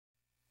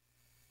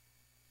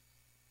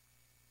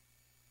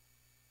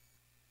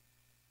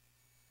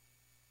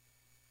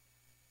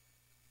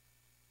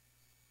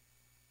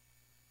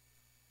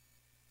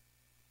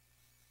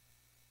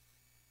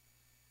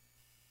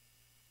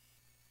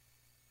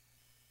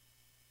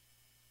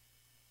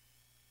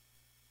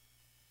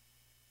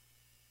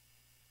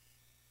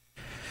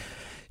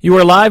You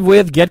are live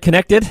with Get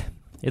Connected.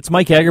 It's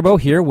Mike Agerbo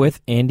here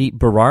with Andy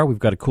Barrar. We've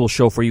got a cool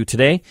show for you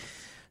today.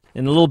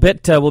 In a little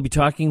bit, we'll be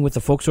talking with the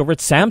folks over at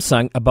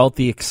Samsung about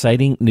the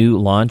exciting new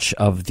launch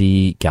of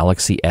the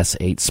Galaxy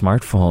S8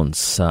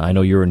 smartphones. I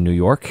know you're in New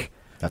York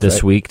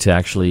this week to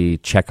actually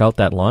check out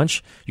that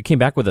launch. You came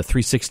back with a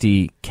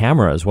 360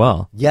 camera as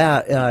well.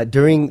 Yeah,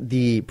 during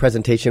the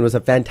presentation, it was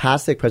a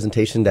fantastic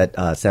presentation that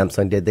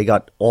Samsung did. They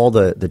got all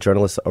the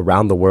journalists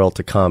around the world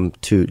to come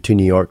to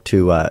New York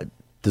to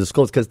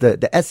disclose, because the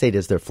S8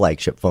 is their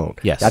flagship phone.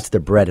 Yes. That's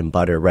their bread and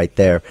butter right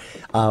there.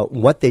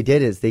 What they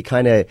did is they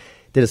kind of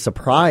did a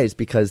surprise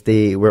because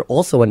they were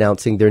also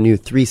announcing their new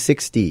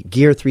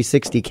Gear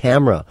 360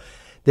 camera.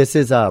 This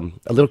is a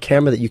little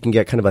camera that you can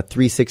get kind of a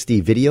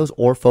 360 videos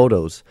or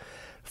photos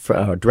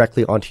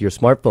directly onto your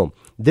smartphone.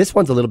 This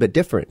one's a little bit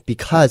different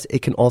because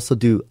it can also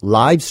do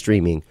live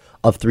streaming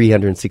of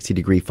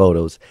 360-degree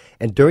photos.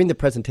 And during the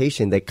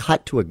presentation, they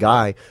cut to a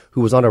guy who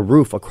was on a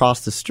roof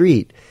across the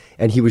street,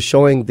 and he was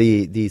showing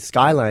the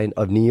skyline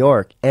of New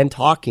York and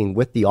talking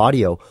with the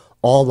audio,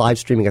 all live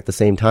streaming at the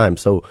same time.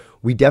 So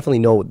we definitely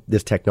know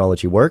this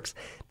technology works.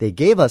 They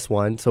gave us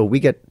one, so we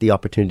get the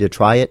opportunity to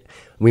try it.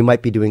 We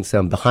might be doing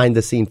some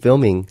behind-the-scene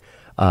filming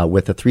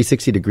with a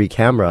 360-degree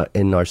camera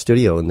in our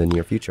studio in the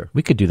near future.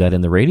 We could do that in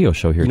the radio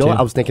show here, too.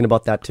 I was thinking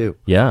about that, too.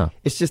 Yeah.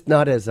 It's just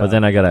not as... but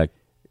then I got to...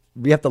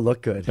 We have to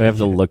look good. I have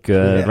to look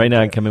good. Yeah. Right now,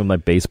 I come in with my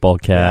baseball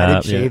cap. Yeah, I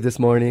didn't shave this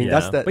morning. Yeah.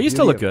 That's but you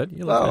still look good.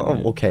 You look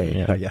good. Okay.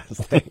 Yeah. Yes,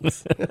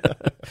 thanks.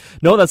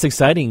 No, that's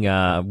exciting.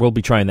 We'll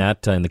be trying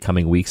that in the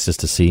coming weeks just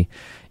to see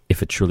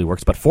if it truly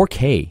works. But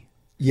 4K.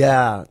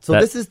 Yeah. So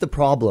this is the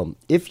problem.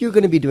 If you're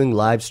going to be doing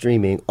live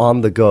streaming on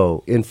the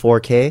go in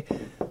 4K,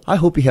 I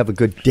hope you have a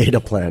good data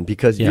plan,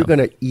 because you're going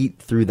to eat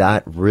through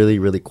that really,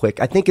 really quick.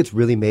 I think it's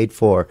really made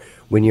for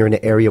when you're in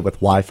an area with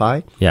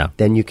Wi-Fi. Yeah.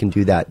 Then you can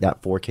do that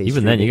 4K Even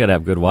streaming. then, you got to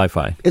have good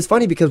Wi-Fi. It's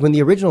funny because when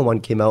the original one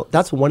came out,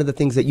 that's one of the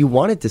things that you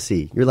wanted to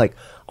see. You're like,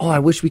 oh, I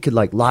wish we could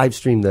like live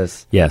stream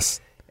this.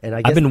 Yes. And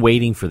I guess I've been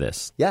waiting for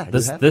this. Yeah.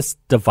 This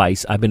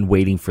device, I've been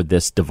waiting for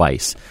this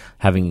device,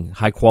 having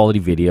high quality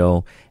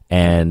video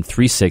and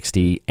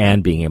 360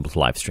 and being able to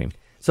live stream.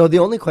 So the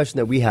only question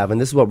that we have, and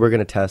this is what we're going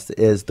to test,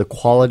 is the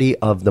quality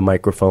of the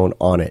microphone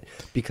on it.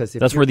 Because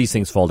that's where these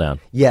things fall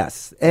down.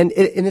 Yes, and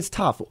it's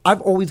tough.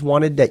 I've always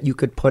wanted that you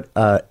could put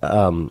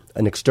an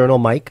external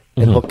mic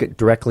and hook it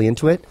directly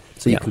into it,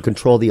 so you can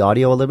control the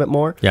audio a little bit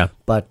more. Yeah.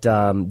 But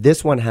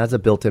this one has a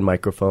built-in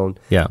microphone.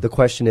 Yeah. The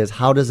question is,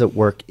 how does it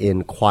work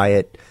in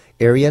quiet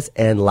areas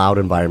and loud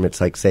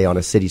environments, like say on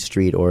a city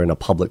street or in a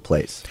public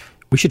place?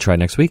 We should try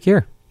next week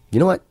here. You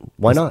know what?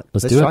 Why not?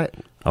 Let's try it.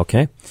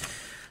 Okay.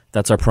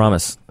 That's our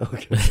promise.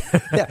 Okay.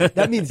 Yeah,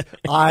 that means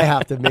I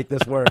have to make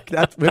this work.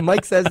 When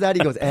Mike says that,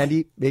 he goes,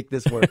 Andy, make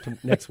this work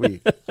next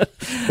week.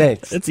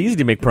 Thanks. It's easy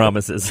to make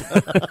promises.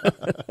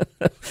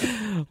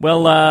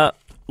 Well,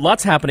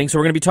 lots happening. So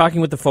we're going to be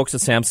talking with the folks at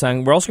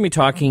Samsung. We're also going to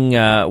be talking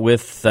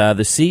with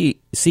the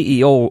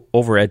CEO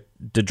over at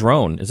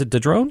Dedrone. Is it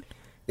Dedrone?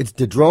 It's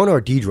Dedrone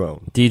or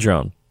Dedrone?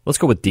 Dedrone. Let's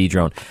go with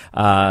Dedrone.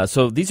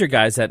 So these are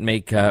guys that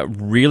make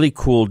really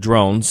cool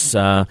drones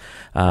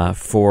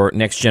for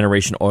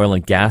next-generation oil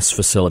and gas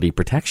facility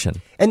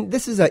protection. And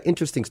this is an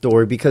interesting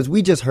story because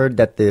we just heard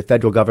that the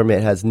federal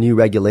government has new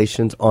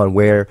regulations on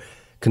where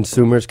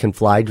consumers can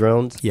fly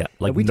drones. Yeah,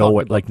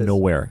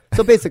 nowhere.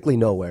 So basically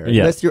nowhere.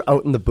 Yeah. Unless you're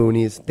out in the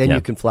boonies, then you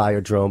can fly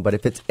a drone. But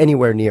if it's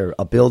anywhere near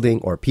a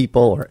building or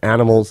people or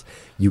animals,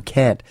 you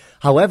can't.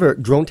 However,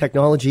 drone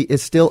technology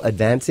is still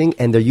advancing,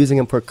 and they're using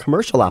them for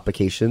commercial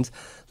applications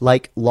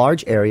like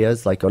large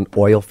areas like an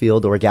oil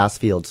field or a gas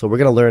field. So we're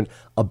going to learn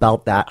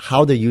about that,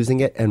 how they're using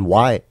it and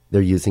why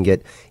they're using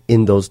it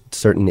in those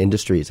certain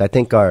industries. I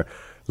think our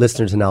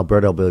listeners in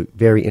Alberta will be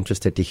very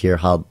interested to hear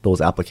how those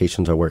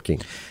applications are working.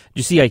 Do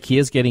you see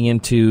IKEA's getting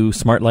into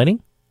smart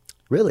lighting?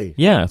 Really?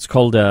 Yeah, it's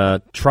called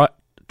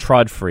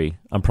Trodfree.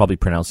 I'm probably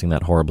pronouncing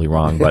that horribly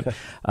wrong, but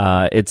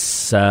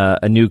it's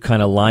a new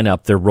kind of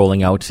lineup they're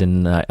rolling out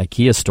in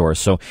IKEA stores.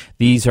 So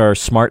these are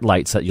smart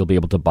lights that you'll be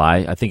able to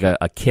buy. I think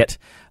a kit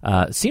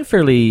seemed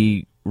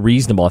fairly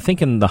reasonable. I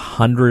think in the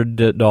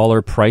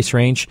 $100 price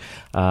range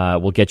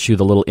will get you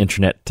the little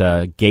internet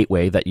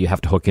gateway that you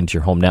have to hook into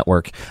your home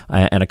network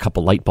and a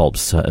couple light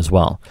bulbs as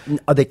well.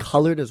 Are they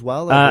colored as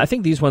well? I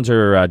think these ones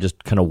are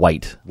just kind of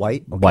white.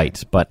 White? Okay.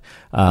 White. But,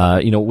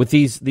 with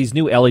these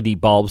new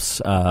LED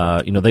bulbs,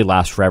 they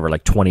last forever,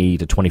 like 20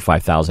 to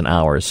 25,000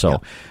 hours.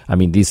 So,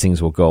 these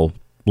things will go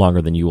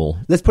longer than you will.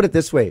 Let's put it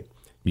this way.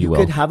 You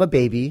could have a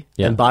baby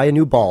and buy a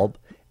new bulb.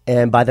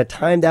 And by the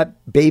time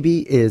that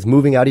baby is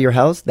moving out of your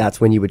house,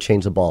 that's when you would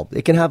change the bulb.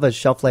 It can have a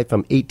shelf life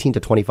from 18 to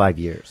 25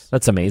 years.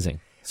 That's amazing.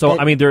 So,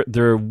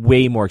 they're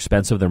way more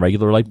expensive than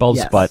regular light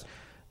bulbs, but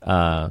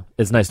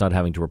it's nice not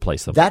having to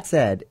replace them. That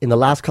said, in the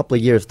last couple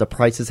of years, the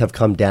prices have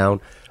come down.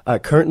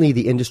 Currently,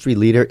 the industry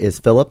leader is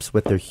Philips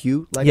with their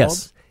Hue light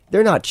bulbs.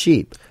 They're not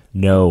cheap.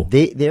 No.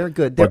 They're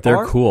good. But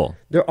they're cool.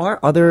 There are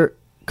other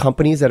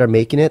companies that are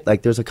making it.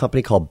 Like there's a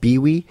company called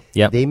Biwi.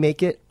 Yep. They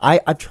make it.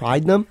 I've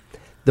tried them.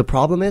 The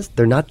problem is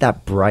they're not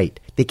that bright.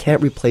 they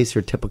can't replace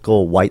your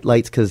typical white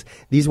lights because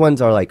these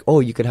ones are like, oh,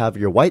 you could have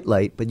your white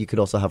light, but you could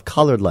also have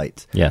colored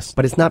lights. Yes.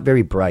 But it's not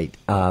very bright.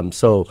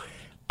 So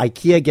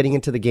IKEA getting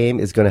into the game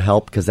is going to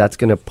help because that's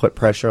going to put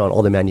pressure on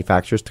all the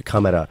manufacturers to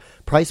come at a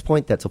price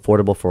point that's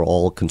affordable for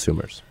all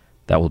consumers.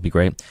 That will be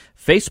great.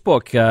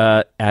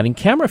 Facebook adding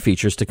camera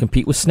features to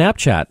compete with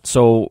Snapchat.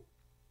 So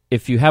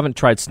if you haven't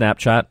tried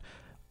Snapchat,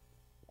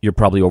 you're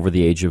probably over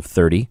the age of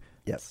 30.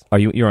 Yes.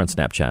 You're on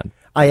Snapchat?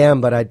 I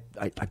am, but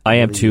I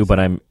am too, but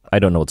I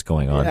don't know what's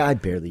going on. Yeah, I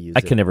barely use it.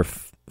 I can never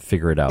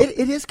figure it out.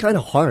 It is kind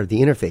of hard,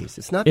 the interface.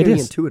 It's not very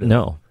intuitive.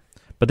 No.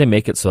 But they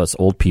make it so us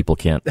old people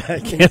can't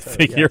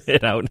figure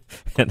it out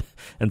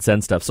and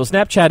send stuff. So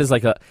Snapchat is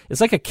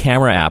like a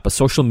camera app, a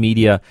social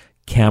media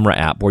camera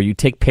app where you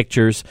take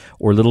pictures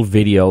or little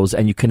videos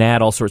and you can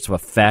add all sorts of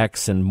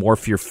effects and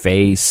morph your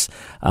face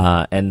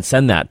and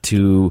send that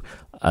to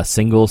a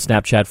single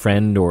Snapchat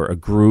friend or a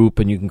group,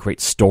 and you can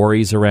create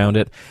stories around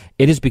it.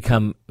 It has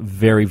become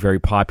very, very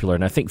popular,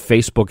 and I think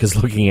Facebook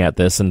is looking at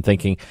this and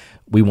thinking,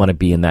 we want to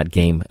be in that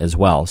game as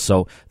well.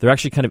 So they're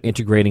actually kind of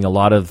integrating a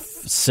lot of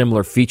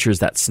similar features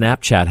that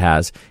Snapchat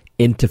has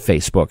into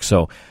Facebook.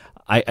 So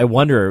I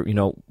wonder,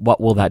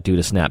 what will that do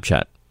to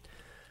Snapchat?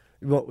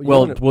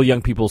 Will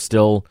young people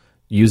still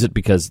use it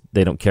because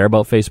they don't care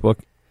about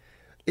Facebook?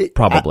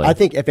 Probably. I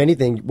think, if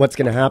anything, what's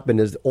going to happen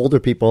is older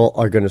people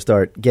are going to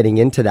start getting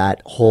into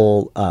that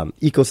whole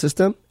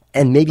ecosystem,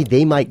 and maybe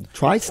they might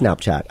try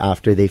Snapchat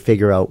after they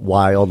figure out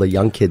why all the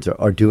young kids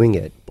are doing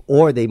it,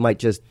 or they might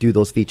just do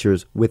those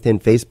features within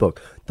Facebook.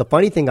 The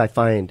funny thing I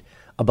find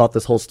about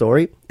this whole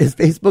story is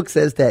Facebook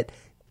says that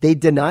they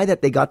deny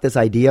that they got this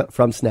idea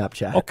from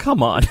Snapchat. Oh,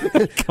 come on.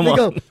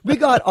 We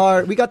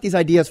got these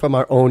ideas from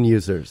our own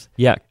users.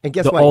 Yeah. And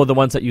guess what? Oh, the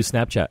ones that use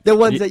Snapchat. The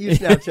ones that use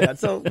Snapchat.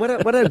 So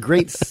what a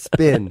great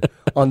spin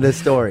on this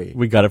story.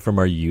 We got it from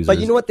our users. But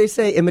you know what they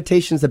say?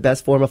 Imitation's the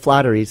best form of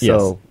flattery.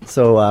 So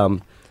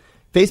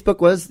Facebook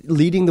was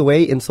leading the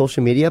way in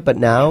social media, but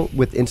now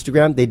with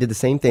Instagram, they did the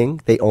same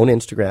thing. They own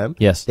Instagram.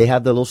 Yes. They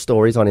have the little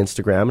stories on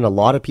Instagram, and a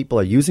lot of people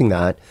are using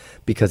that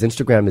because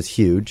Instagram is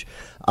huge.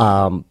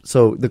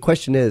 So the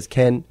question is,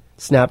 can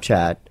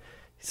Snapchat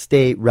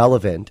stay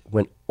relevant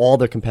when all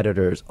their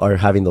competitors are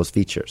having those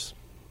features?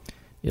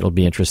 It'll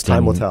be interesting.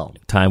 Time will tell.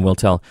 Time will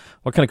tell.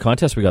 What kind of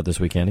contest we got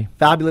this week, Andy?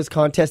 Fabulous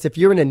contest. If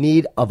you're in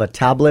need of a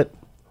tablet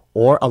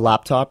or a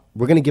laptop,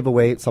 we're going to give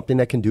away something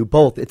that can do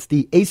both. It's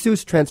the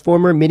Asus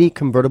Transformer Mini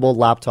Convertible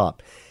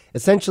Laptop.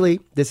 Essentially,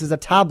 this is a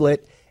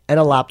tablet and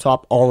a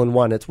laptop all in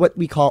one. It's what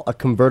we call a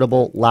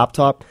convertible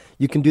laptop.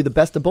 You can do the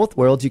best of both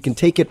worlds. You can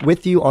take it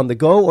with you on the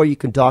go, or you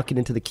can dock it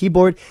into the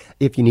keyboard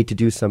if you need to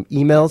do some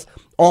emails.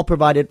 All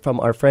provided from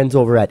our friends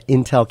over at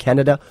Intel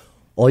Canada.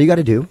 All you got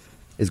to do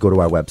is go to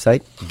our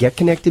website,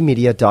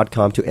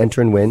 getconnectedmedia.com, to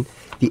enter and win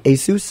the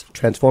Asus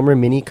Transformer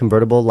Mini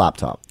Convertible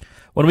Laptop.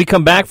 When we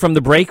come back from the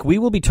break, we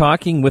will be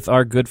talking with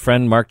our good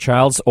friend Mark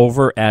Childs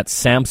over at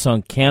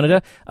Samsung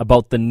Canada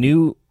about the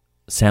new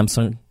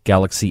Samsung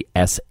Galaxy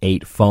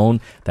S8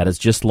 phone that has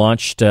just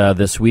launched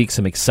this week.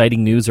 Some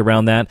exciting news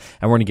around that,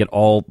 and we're going to get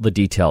all the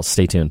details.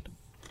 Stay tuned.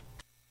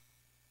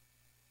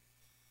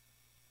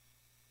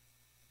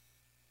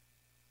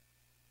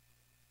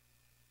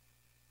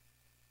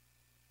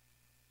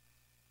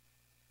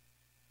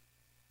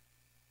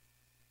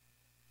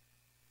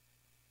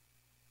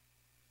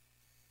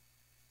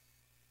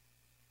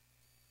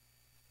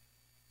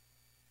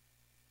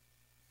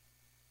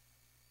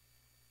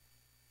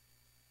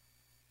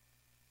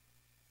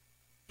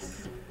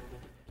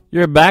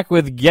 You're back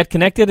with Get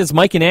Connected. It's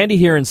Mike and Andy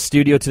here in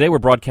studio today. We're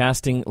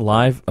broadcasting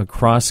live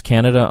across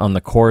Canada on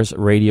the Corus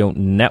Radio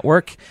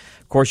Network.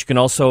 Of course, you can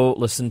also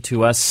listen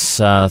to us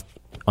on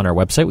our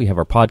website. We have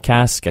our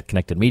podcast,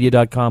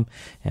 getconnectedmedia.com,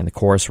 and the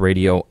Corus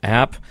Radio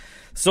app.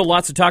 Still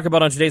lots to talk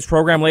about on today's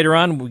program. Later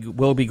on, we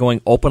will be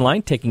going open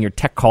line, taking your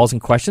tech calls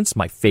and questions,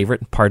 my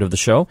favorite part of the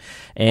show.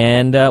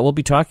 And we'll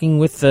be talking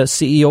with the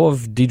CEO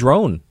of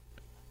Dedrone.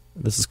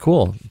 This is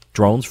cool.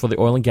 Drones for the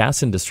oil and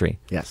gas industry.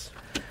 Yes.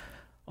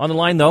 On the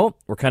line, though,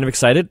 we're kind of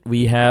excited.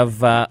 We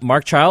have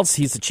Mark Childs.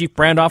 He's the Chief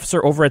Brand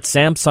Officer over at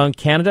Samsung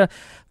Canada.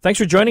 Thanks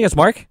for joining us,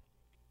 Mark.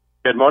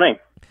 Good morning.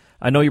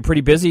 I know you're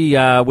pretty busy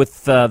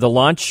with the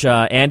launch.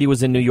 Andy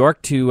was in New York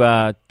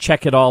to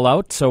check it all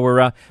out, so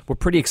we're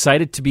pretty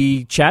excited to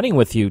be chatting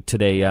with you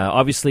today.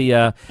 Obviously,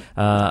 a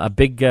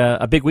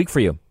big week for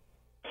you.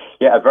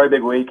 Yeah, a very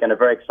big week and a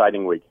very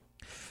exciting week.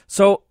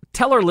 So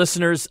tell our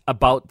listeners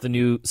about the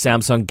new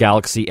Samsung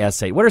Galaxy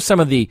S8. What are some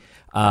of the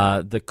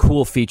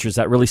cool features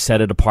that really set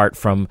it apart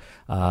from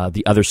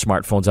the other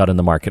smartphones out in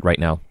the market right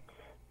now?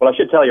 Well, I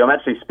should tell you, I'm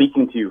actually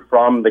speaking to you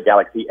from the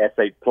Galaxy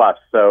S8 Plus,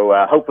 so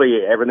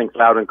hopefully everything's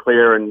loud and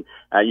clear, and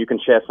you can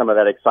share some of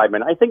that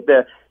excitement. I think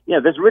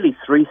there's really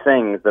three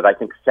things that I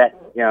think set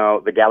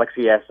the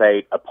Galaxy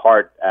S8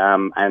 apart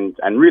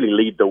and really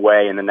lead the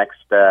way in the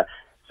next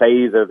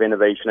phase of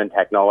innovation and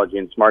technology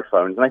in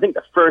smartphones. And I think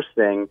the first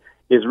thing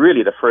is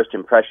really the first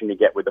impression you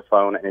get with the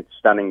phone and its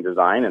stunning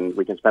design, and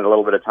we can spend a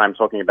little bit of time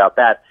talking about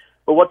that.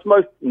 But what's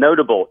most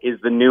notable is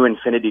the new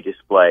Infinity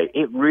display.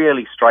 It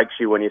really strikes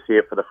you when you see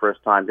it for the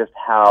first time just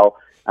how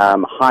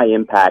high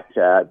impact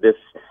this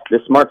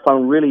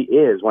smartphone really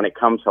is when it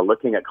comes to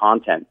looking at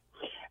content.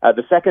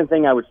 The second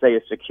thing I would say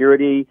is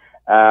security.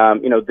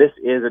 This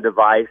is a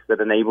device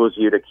that enables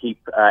you to keep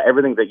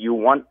everything that you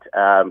want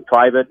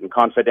private and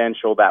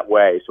confidential that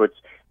way. So it's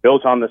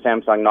built on the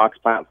Samsung Knox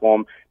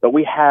platform, but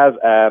we have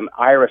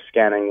iris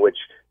scanning, which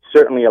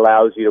certainly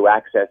allows you to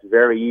access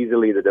very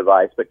easily the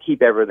device, but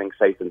keep everything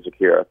safe and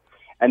secure.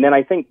 And then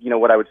I think,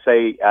 what I would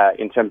say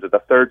in terms of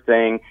the third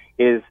thing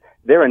is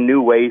there are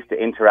new ways to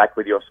interact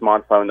with your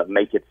smartphone that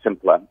make it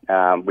simpler.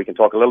 We can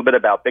talk a little bit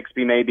about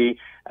Bixby maybe,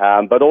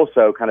 but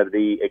also kind of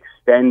the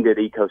extended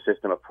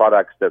ecosystem of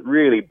products that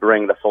really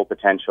bring the full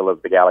potential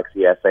of the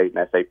Galaxy S8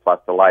 and S8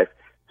 Plus to life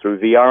through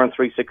VR and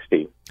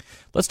 360.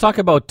 Let's talk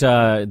about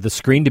the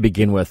screen to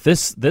begin with.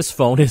 This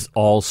phone is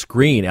all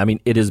screen. I mean,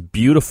 it is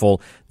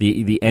beautiful,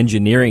 the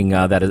engineering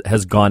that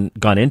has gone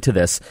into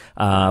this.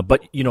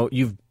 But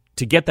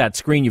to get that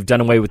screen, you've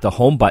done away with the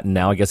home button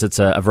now. I guess it's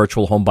a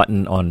virtual home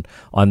button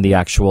on the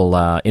actual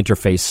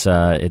interface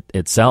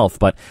itself.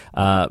 But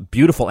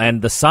beautiful,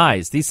 and the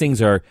size. These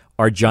things are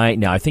giant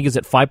now. I think is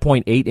it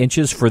 5.8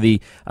 inches for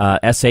the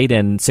S8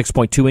 and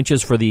 6.2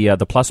 inches for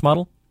the Plus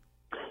model.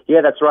 Yeah,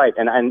 that's right.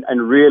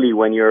 And really,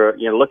 when you're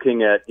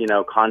looking at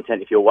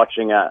content, if you're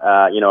watching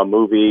a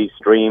movie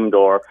streamed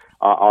or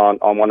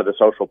on one of the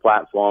social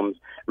platforms,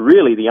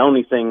 really the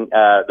only thing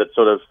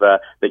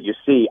that you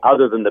see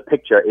other than the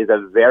picture is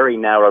a very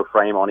narrow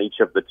frame on each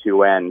of the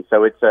two ends.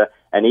 So it's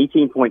an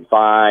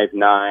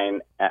 18.59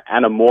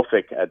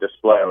 anamorphic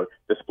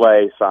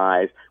display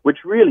size, which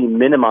really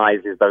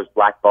minimizes those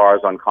black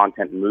bars on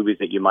content and movies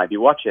that you might be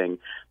watching.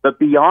 But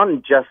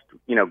beyond just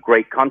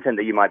great content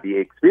that you might be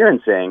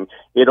experiencing,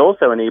 it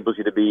also enables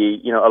you to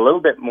be a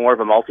little bit more of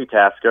a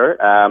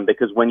multitasker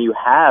because when you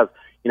have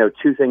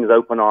two things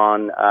open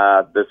on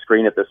the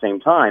screen at the same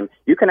time,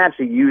 you can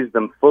actually use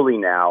them fully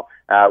now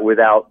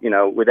without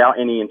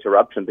any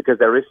interruption because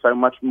there is so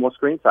much more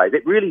screen size.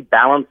 It really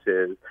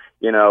balances,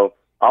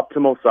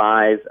 optimal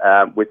size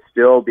with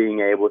still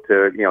being able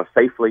to,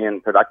 safely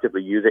and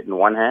productively use it in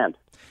one hand.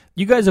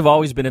 You guys have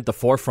always been at the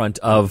forefront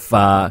of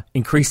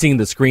increasing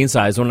the screen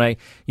size. When I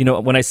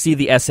see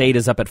the S8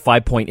 is up at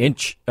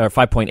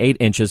 5.8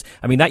 inches,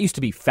 I mean that used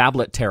to be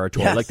phablet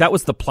territory. Yes. Like that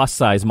was the plus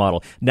size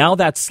model. Now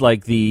that's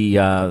like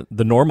the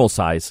normal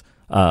size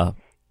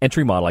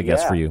entry model, I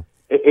guess, for you.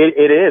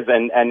 It is,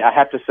 and I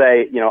have to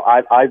say,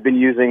 I've been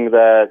using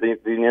the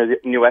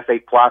new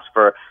S8 Plus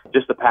for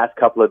just the past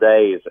couple of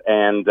days,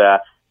 and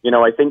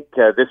I think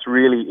this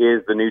really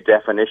is the new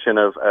definition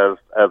of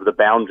the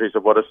boundaries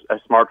of what a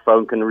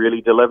smartphone can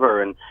really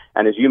deliver. And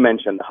as you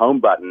mentioned, the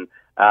home button,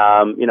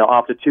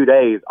 after 2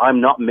 days,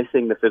 I'm not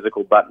missing the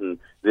physical button.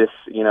 This,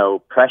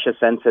 pressure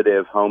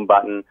sensitive home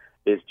button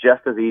is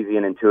just as easy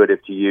and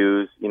intuitive to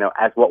use,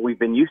 as what we've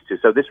been used to.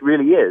 So this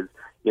really is,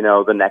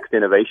 the next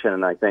innovation.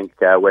 And I think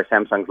where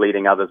Samsung's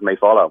leading, others may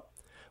follow.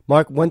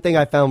 Mark, one thing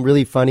I found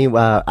really funny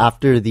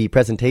after the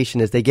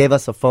presentation is they gave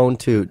us a phone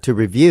to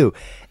review,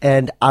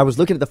 and I was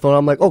looking at the phone.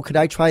 I'm like, oh, could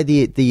I try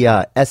the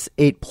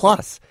S8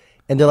 Plus?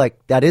 And they're like,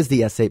 that is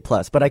the S8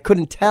 Plus, but I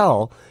couldn't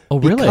tell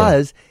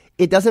because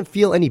it doesn't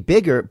feel any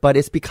bigger. But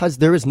it's because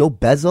there is no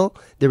bezel,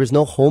 there is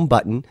no home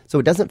button, so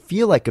it doesn't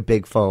feel like a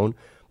big phone.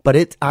 But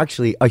it's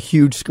actually a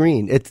huge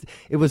screen. It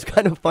was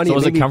kind of funny. So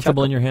was it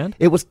comfortable in your hand?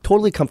 It was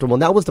totally comfortable.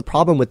 And that was the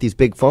problem with these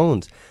big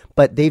phones.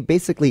 But they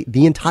basically,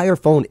 the entire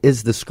phone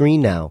is the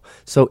screen now.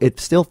 So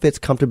it still fits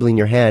comfortably in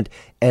your hand.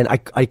 And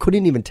I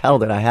couldn't even tell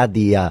that I had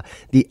the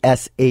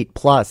S8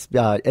 Plus.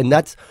 And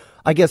that's,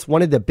 I guess,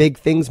 one of the big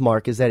things,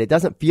 Mark, is that it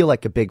doesn't feel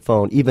like a big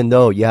phone, even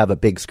though you have a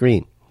big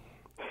screen.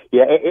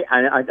 Yeah,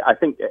 I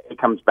think it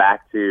comes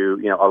back to,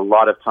 a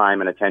lot of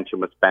time and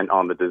attention was spent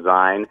on the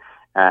design.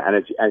 And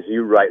as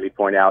you rightly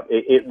point out,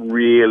 it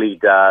really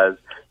does,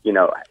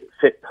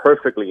 fit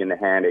perfectly in the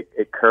hand.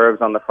 It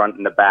curves on the front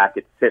and the back.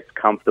 It sits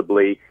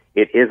comfortably.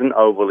 It isn't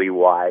overly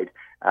wide.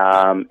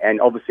 And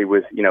obviously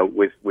with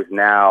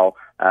now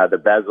the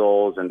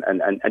bezels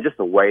and just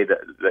the way that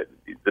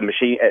the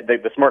machine,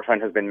 the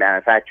smartphone has been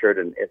manufactured,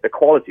 and the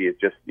quality is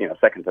just,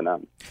 second to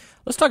none.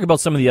 Let's talk about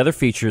some of the other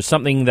features.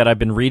 Something that I've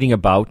been reading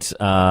about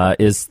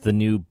is the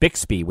new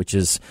Bixby, which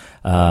is,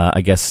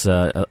 I guess,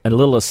 a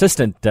little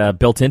assistant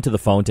built into the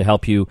phone to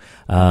help you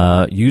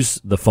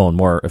use the phone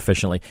more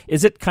efficiently.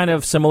 Is it kind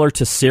of similar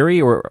to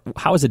Siri, or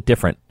how is it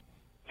different?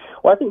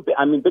 Well,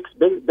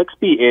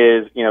 Bixby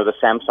is, the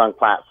Samsung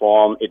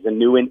platform. It's a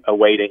new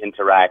way to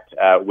interact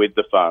with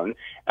the phone.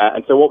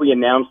 And so what we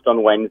announced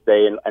on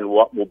Wednesday and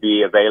what will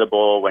be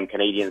available when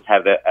Canadians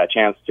have a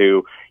chance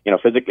to,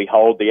 physically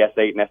hold the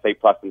S8 and S8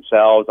 Plus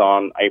themselves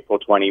on April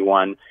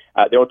 21,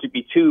 there ought to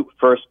be two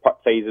first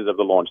phases of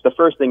the launch. The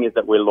first thing is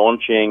that we're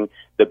launching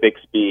the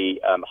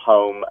Bixby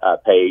home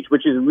page,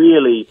 which is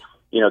really,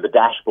 the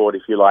dashboard,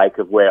 if you like,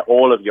 of where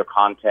all of your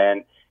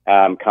content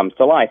comes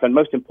to life. And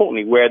most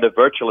importantly, where the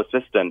virtual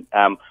assistant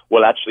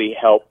will actually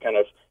help kind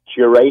of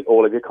curate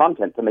all of your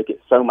content to make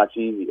it so much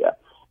easier.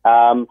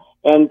 And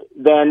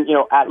then,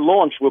 at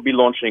launch, we'll be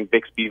launching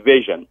Bixby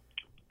Vision.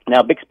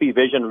 Now, Bixby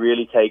Vision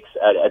really takes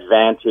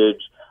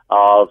advantage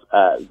of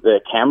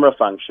the camera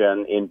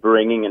function in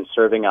bringing and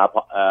serving up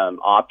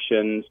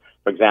options.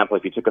 For example,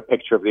 if you took a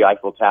picture of the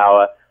Eiffel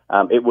Tower,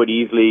 it would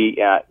easily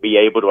be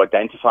able to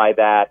identify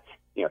that,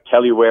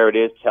 tell you where it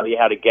is, tell you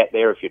how to get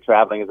there if you're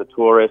traveling as a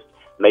tourist,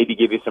 maybe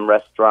give you some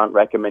restaurant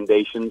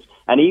recommendations.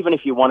 And even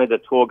if you wanted a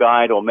tour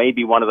guide or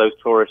maybe one of those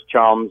tourist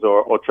charms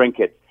or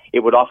trinkets, it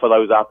would offer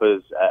those up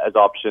as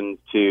options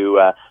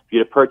for you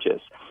to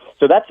purchase.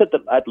 So that's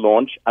at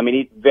launch. I mean,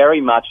 it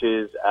very much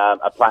is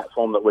a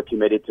platform that we're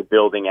committed to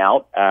building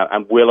out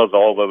and will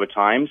evolve over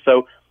time.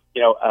 So,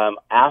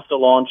 after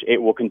launch,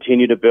 it will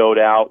continue to build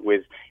out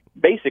with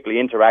basically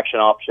interaction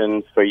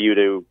options for you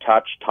to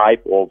touch,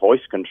 type, or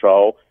voice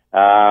control.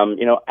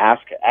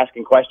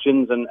 Asking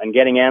questions and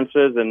getting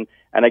answers, and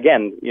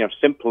again,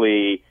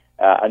 simply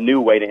a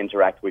new way to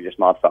interact with your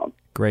smartphone.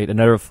 Great,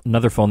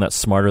 another phone that's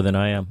smarter than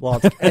I am. Well,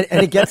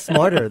 and it gets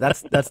smarter.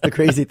 That's the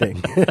crazy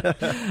thing.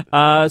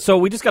 So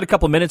we just got a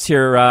couple of minutes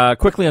here.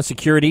 Quickly on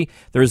security,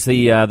 there's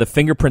the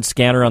fingerprint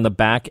scanner on the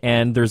back,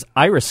 and there's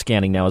iris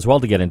scanning now as well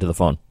to get into the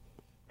phone.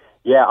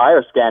 Yeah,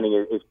 iris scanning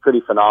is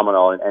pretty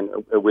phenomenal, and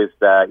with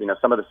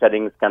some of the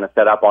settings kind of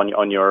set up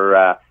on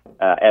your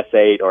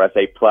S8 or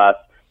S8 Plus.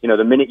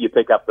 The minute you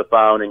pick up the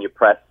phone and you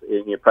press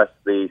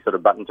the sort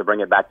of button to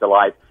bring it back to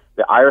life,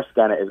 the iris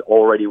scanner is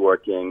already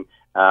working.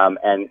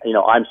 And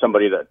I'm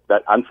somebody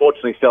that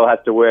unfortunately still has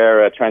to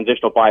wear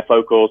transitional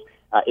bifocals.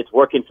 It's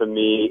working for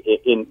me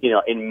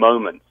in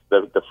moments.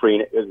 The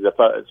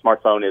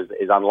smartphone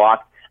is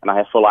unlocked and I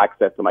have full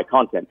access to my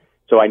content.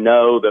 So I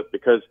know that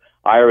because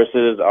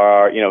irises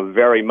are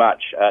very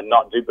much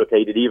not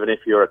duplicated, even if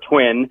you're a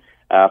twin.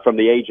 From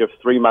the age of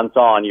 3 months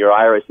on, your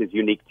iris is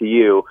unique to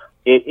you.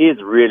 It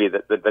is really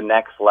the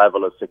next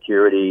level of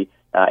security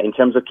in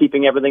terms of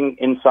keeping everything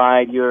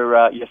inside your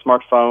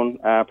smartphone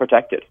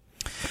protected.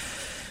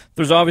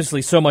 There's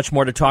obviously so much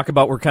more to talk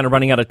about. We're kind of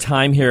running out of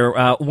time here.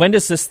 When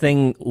does this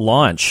thing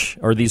launch,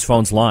 or these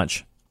phones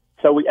launch?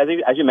 So,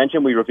 as you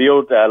mentioned, we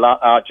revealed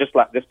just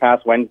this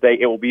past Wednesday,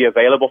 it will be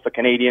available for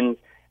Canadians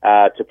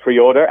to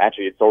pre-order.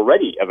 Actually, it's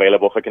already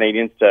available for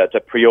Canadians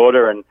to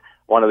pre-order. And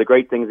one of the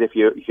great things, if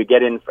you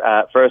get in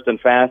first and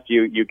fast,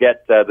 you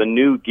get the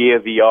new Gear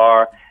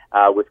VR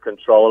with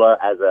controller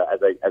as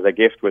a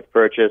gift with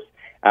purchase.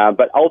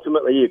 But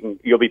ultimately,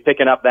 you'll be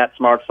picking up that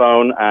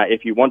smartphone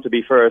if you want to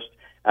be first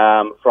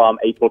from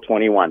April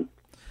 21.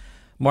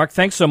 Mark,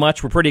 thanks so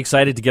much. We're pretty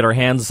excited to get our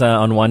hands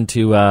on one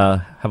to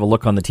have a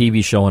look on the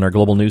TV show on our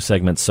Global News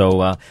segment.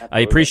 So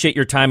I appreciate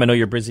your time. I know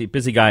you're a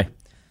busy guy.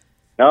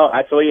 No,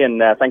 absolutely,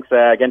 and thanks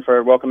again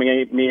for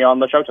welcoming me on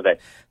the show today.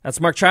 That's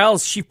Mark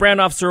Childs, Chief Brand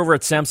Officer over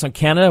at Samsung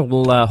Canada.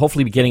 We'll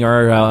hopefully be getting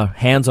our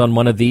hands on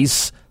one of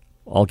these.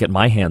 I'll get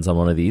my hands on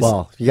one of these.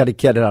 Well, you got to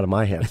get it out of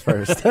my hands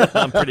first.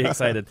 I'm pretty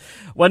excited.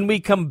 When we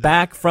come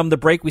back from the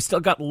break, we still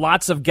got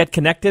lots of Get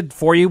Connected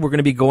for you. We're going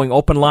to be going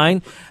open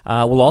line.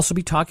 We'll also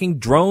be talking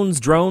drones.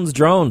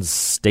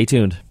 Stay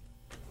tuned.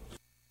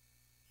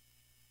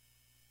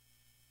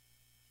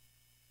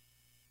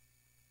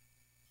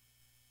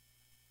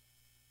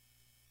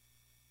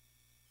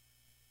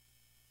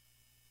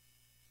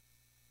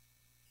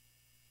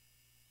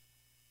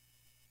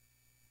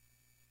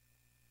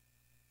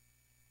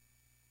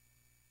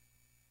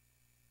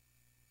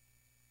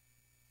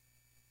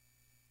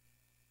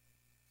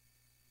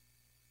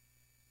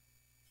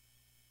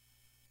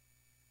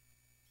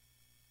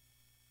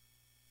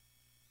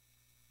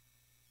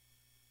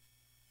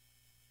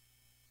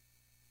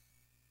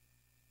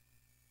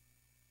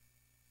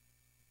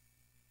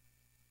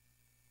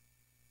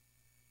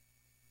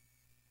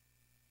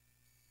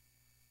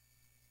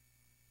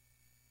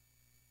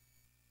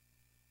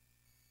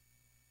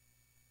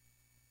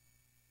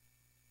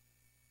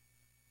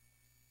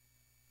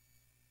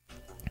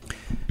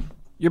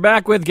 You're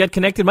back with Get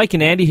Connected. Mike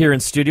and Andy here in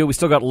studio. We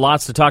still got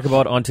lots to talk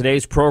about on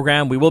today's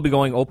program. We will be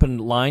going open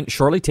line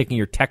shortly, taking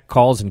your tech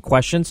calls and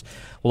questions.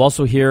 We'll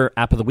also hear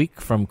App of the Week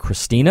from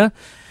Christina.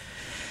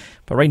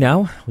 But right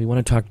now, we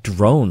want to talk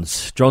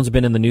drones. Drones have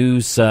been in the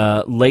news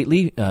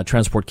lately.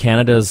 Transport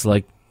Canada's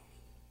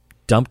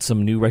dumped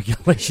some new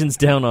regulations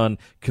down on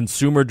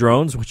consumer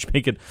drones, which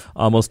make it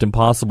almost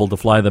impossible to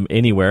fly them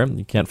anywhere.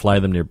 You can't fly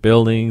them near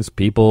buildings,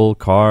 people,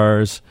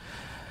 cars.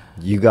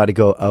 You got to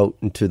go out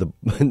into the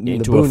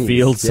a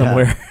field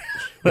somewhere.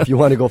 If you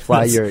want to go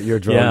fly your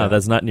drone. Yeah,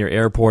 that's not near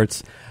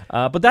airports.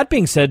 But that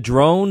being said,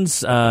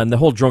 drones and the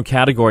whole drone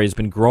category has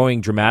been growing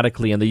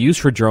dramatically, and the use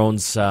for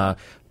drones, not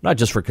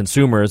just for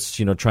consumers,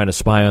 trying to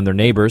spy on their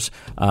neighbors,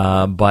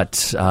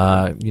 but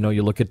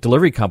you look at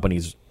delivery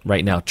companies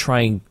right now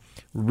trying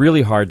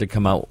really hard to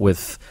come out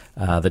with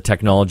the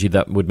technology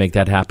that would make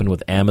that happen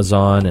with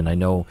Amazon, and I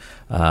know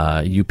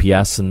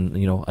UPS and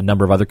a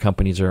number of other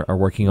companies are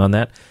working on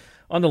that.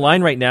 On the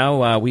line right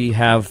now, we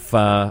have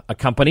a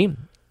company,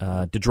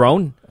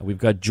 Dedrone. We've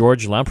got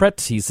George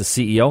Lampret. He's the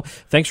CEO.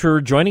 Thanks for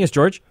joining us,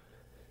 George.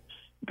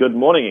 Good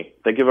morning.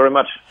 Thank you very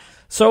much.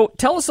 So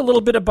tell us a little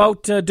bit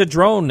about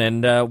Dedrone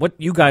and what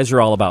you guys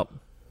are all about.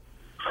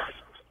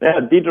 Yeah,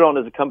 Dedrone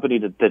is a company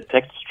that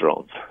detects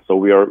drones. So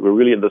we're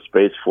really in the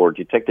space for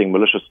detecting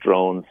malicious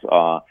drones,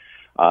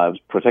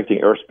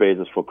 protecting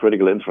airspaces for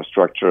critical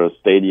infrastructure,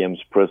 stadiums,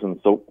 prisons.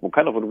 So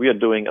what we are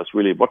doing is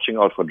really watching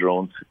out for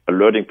drones,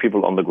 alerting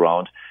people on the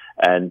ground,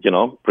 and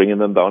bringing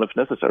them down if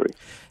necessary.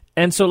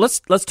 And so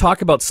let's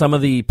talk about some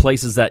of the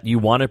places that you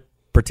want to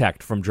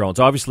protect from drones.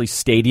 Obviously,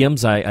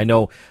 stadiums. I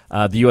know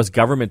the U.S.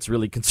 government's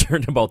really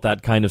concerned about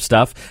that kind of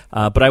stuff,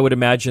 but I would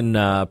imagine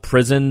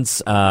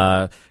prisons,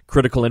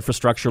 critical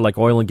infrastructure like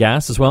oil and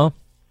gas as well.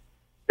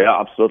 Yeah,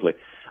 absolutely.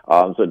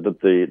 So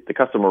the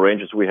customer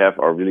ranges we have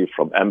are really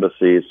from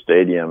embassies,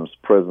 stadiums,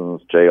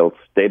 prisons, jails,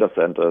 data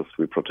centers.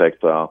 We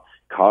protect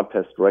car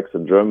test tracks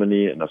in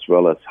Germany, and as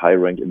well as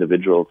high-ranked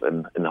individuals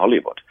in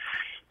Hollywood.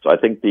 So I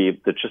think the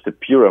just the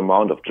pure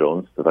amount of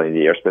drones that are in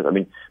the airspace. I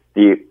mean,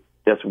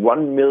 there's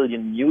 1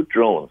 million new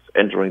drones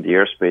entering the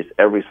airspace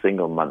every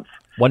single month.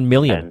 1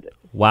 million.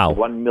 Wow.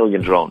 1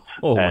 million drones.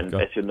 Oh, and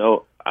as you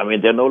know, I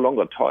mean, they're no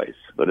longer toys.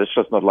 But it's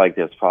just not like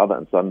there's father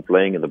and son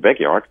playing in the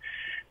backyard.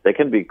 They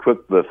can be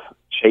equipped with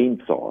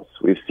chainsaws.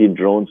 We've seen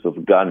drones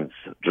with guns,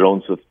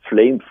 drones with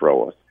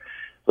flamethrowers.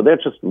 So they're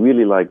just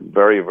really like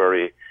very,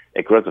 very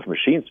aggressive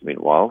machines,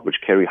 meanwhile, which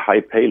carry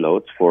high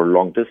payloads for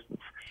long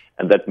distance.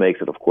 And that makes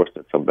it, of course,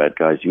 that some bad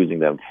guys using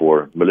them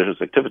for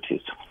malicious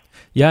activities.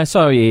 Yeah, I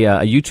saw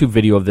a YouTube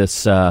video of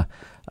this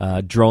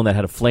drone that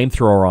had a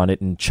flamethrower on it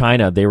in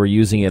China. They were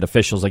using it,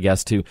 officials, I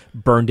guess, to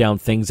burn down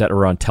things that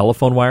are on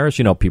telephone wires.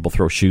 People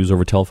throw shoes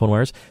over telephone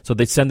wires. So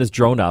they send this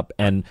drone up,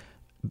 and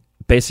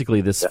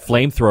basically this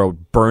flamethrower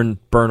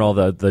burn all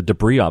the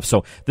debris off.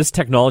 So this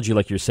technology,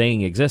 like you're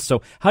saying, exists.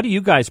 So how do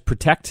you guys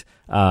protect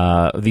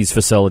these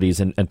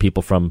facilities and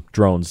people from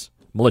drones,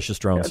 malicious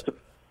drones?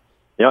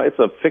 Yeah, it's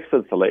a fixed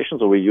installation,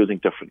 so we're using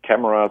different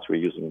cameras, we're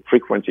using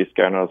frequency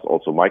scanners,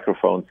 also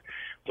microphones.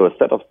 So a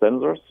set of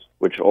sensors,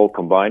 which all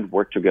combined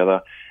work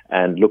together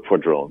and look for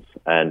drones.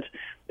 And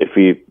if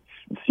we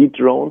see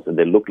drones and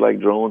they look like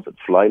drones and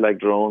fly like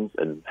drones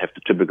and have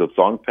the typical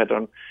sound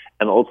pattern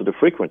and also the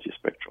frequency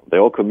spectrum, they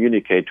all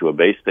communicate to a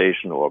base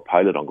station or a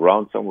pilot on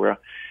ground somewhere.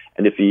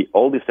 And if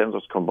all these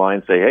sensors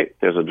combined say, hey,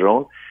 there's a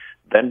drone,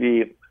 then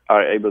we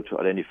are able to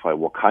identify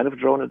what kind of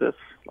drone it is,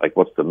 like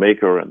what's the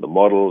maker and the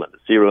model and the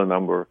serial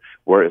number,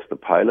 where is the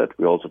pilot.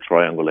 We also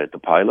triangulate the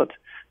pilot.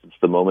 Since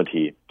the moment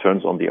he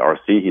turns on the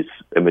RC, he's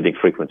emitting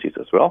frequencies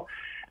as well.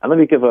 And then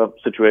we give a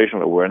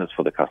situational awareness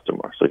for the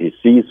customer. So he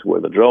sees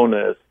where the drone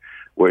is,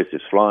 where is he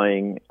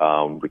flying.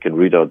 We can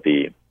read out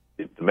the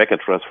MAC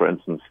address, for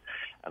instance,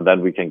 and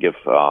then we can give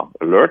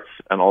alerts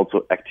and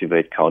also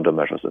activate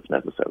countermeasures if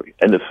necessary,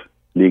 and if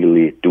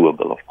legally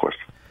doable, of course.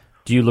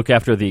 Do you look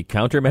after the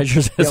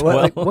countermeasures as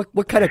well?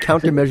 What kind of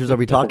countermeasures are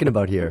we talking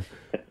about here?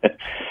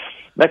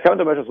 Now,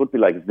 countermeasures would be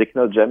like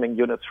signal jamming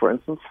units, for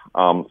instance.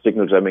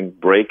 Signal jamming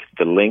break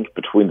the link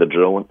between the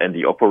drone and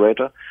the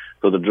operator.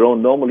 So the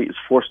drone normally is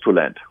forced to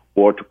land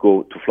or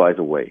to fly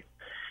away.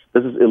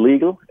 This is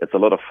illegal. It's a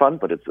lot of fun,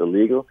 but it's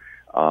illegal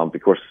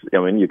because,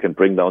 you can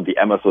bring down the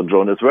Amazon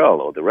drone as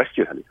well or the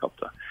rescue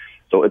helicopter.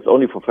 So it's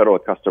only for federal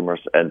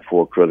customers and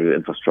for critical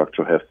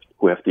infrastructure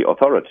who have the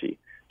authority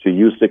to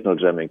use signal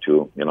jamming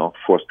to,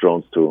 force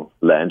drones to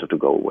land or to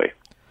go away.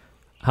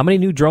 How many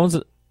new drones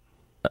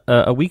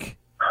a week?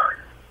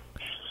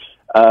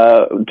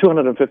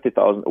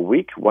 250,000 a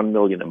week, 1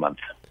 million a month.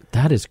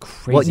 That is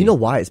crazy. Well, you know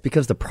why? It's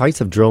because the price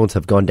of drones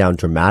have gone down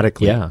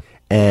dramatically. Yeah.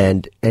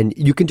 And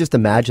you can just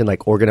imagine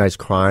like organized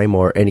crime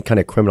or any kind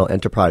of criminal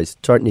enterprise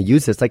starting to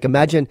use this. Like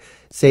imagine,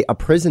 say, a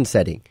prison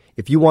setting.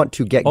 If you want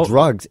to get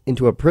drugs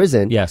into a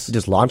prison, yes, you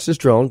just launch this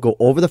drone, go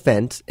over the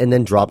fence, and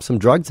then drop some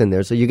drugs in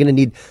there. So you're going to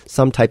need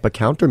some type of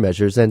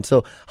countermeasures. And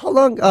so how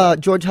long,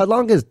 George, how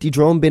long has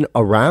Dedrone been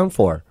around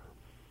for?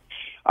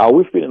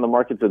 We've been in the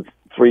market since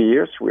 3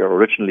 years. We are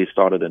originally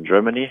started in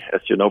Germany,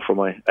 as you know from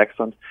my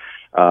accent.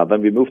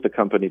 Then we moved the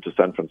company to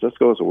San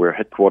Francisco, so we're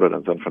headquartered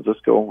in San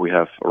Francisco. We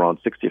have around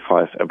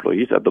 65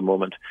 employees at the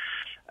moment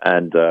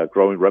and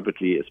growing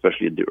rapidly,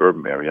 especially in the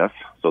urban areas.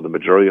 So the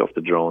majority of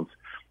the drones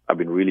have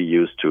been really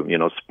used to,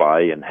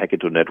 spy and hack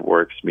into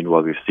networks.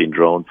 Meanwhile, we've seen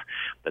drones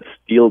that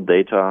steal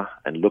data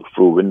and look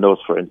through windows,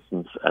 for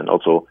instance, and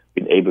also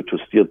been able to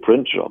steal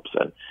print jobs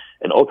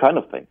and all kind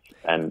of things.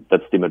 And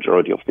that's the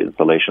majority of the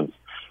installations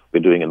we're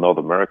doing in North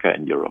America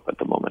and Europe at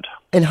the moment.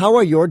 And how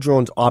are your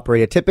drones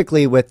operated?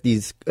 Typically with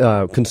these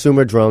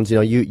consumer drones,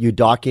 you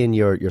dock in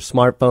your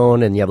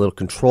smartphone and you have a little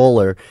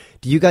controller.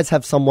 Do you guys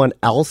have someone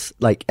else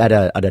like at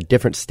a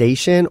different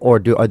station,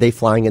 or are they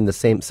flying in the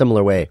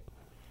similar way?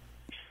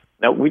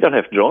 Now, we don't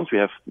have drones. We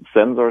have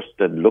sensors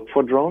that look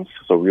for drones.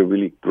 So we're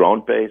really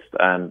ground-based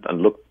and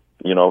look,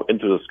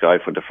 into the sky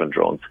for different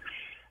drones.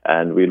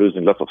 And we're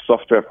using lots of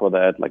software for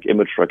that, like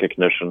image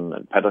recognition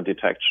and pattern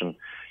detection.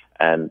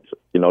 And,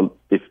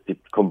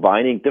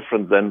 combining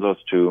different sensors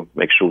to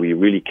make sure we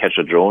really catch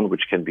a drone,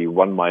 which can be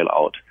 1 mile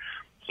out.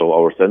 So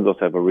our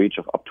sensors have a reach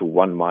of up to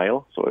 1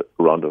 mile. So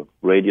around a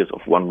radius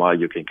of 1 mile,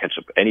 you can catch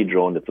up any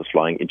drone that is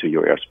flying into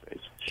your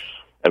airspace.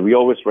 And we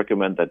always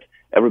recommend that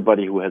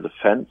everybody who has a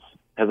fence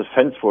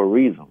for a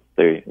reason.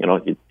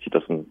 He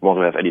doesn't want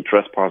to have any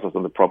trespassers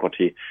on the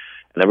property.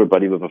 and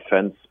everybody with a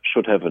fence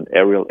should have an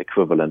aerial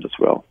equivalent as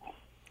well.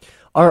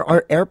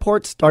 Are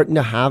airports starting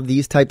to have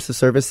these types of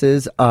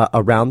services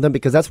around them?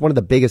 Because that's one of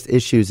the biggest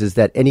issues is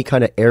that any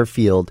kind of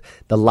airfield,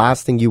 the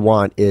last thing you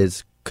want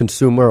is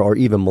consumer or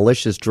even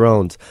malicious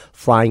drones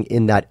flying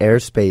in that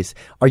airspace.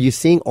 Are you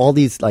seeing all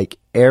these like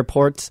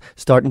airports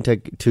starting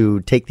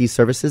to take these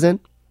services in?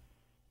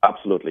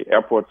 Absolutely.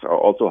 Airports are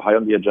also high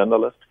on the agenda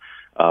list.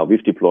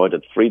 We've deployed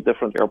at 3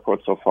 different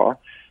airports so far,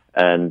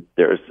 and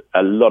there's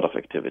a lot of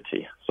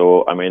activity.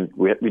 So, I mean,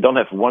 we don't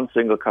have one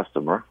single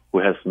customer who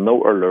has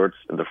no alerts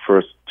in the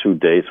first 2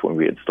 days when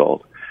we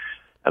installed.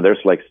 And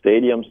there's like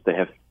stadiums, they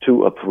have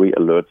 2 or 3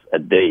 alerts a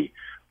day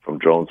from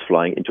drones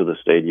flying into the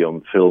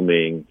stadium,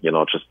 filming,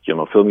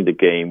 filming the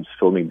games,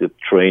 filming the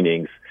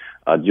trainings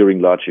during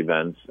large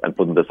events, and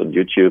putting this on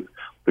YouTube,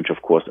 which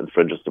of course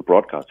infringes the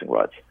broadcasting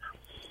rights.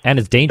 And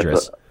it's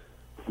dangerous.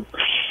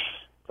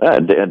 A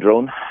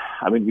drone,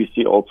 I mean, we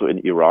see also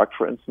in Iraq,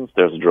 for instance,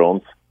 there's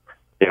drones.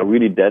 They're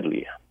really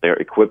deadly. They're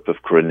equipped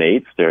with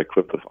grenades. They're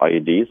equipped with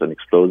IEDs and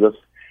explosives.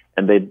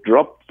 And they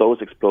drop those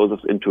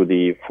explosives into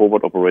the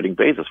forward operating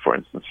bases, for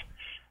instance.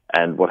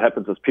 And what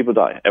happens is people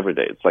die every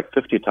day. It's like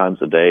 50 times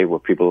a day where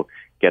people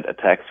get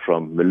attacks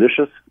from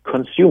malicious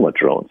consumer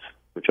drones,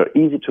 which are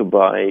easy to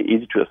buy,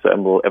 easy to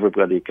assemble.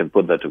 Everybody can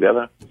put that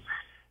together.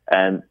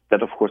 And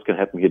that, of course, can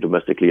happen here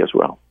domestically as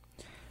well.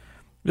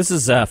 This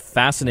is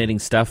fascinating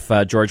stuff,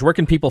 George. Where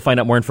can people find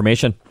out more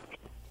information?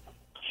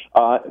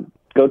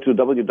 Go to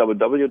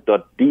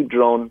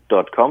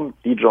www.ddrone.com.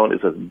 ddrone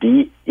is a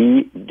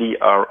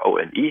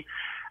DEDRONE.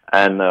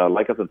 And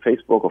like us on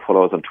Facebook or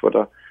follow us on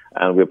Twitter.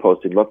 And we're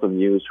posting lots of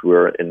news.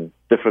 We're in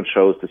different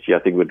shows this year.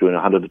 I think we're doing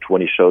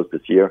 120 shows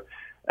this year.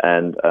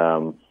 And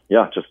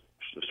just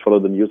follow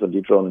the news on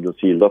ddrone and you'll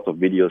see lots of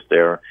videos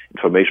there,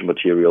 information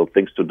material,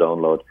 things to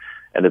download.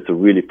 And it's a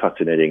really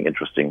fascinating,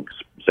 interesting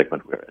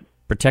segment we're in.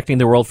 Protecting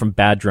the world from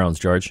bad drones,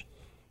 George.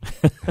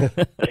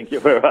 Thank you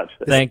very much.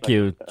 Thank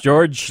you.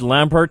 George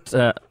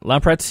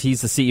Lamprecht,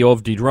 he's the CEO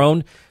of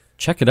ddrone.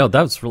 Check it out.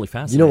 That was really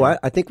fascinating. You know what?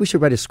 I think we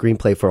should write a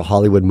screenplay for a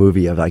Hollywood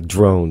movie of like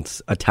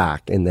drones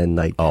attack and then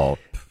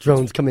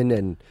drones come in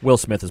and... Will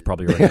Smith is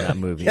probably writing that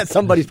movie. Yeah,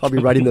 somebody's probably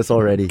writing this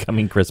already.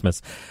 Coming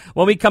Christmas.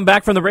 When we come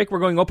back from the break, we're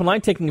going open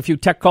line, taking a few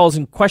tech calls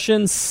and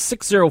questions.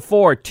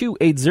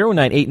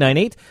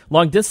 604-280-9898.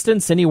 Long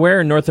distance,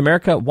 anywhere in North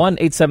America,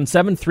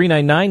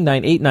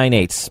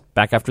 1-877-399-9898.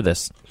 Back after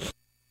this.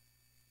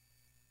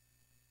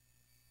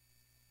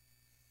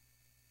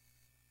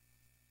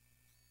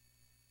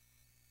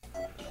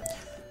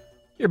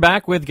 You're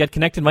back with Get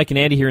Connected. Mike and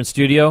Andy here in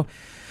studio.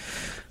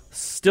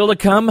 Still to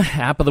come,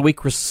 App of the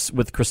Week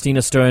with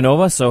Christina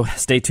Stoyanova, so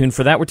stay tuned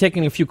for that. We're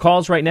taking a few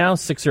calls right now,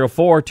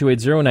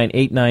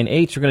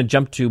 604-280-9898. We're going to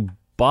jump to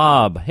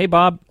Bob. Hey,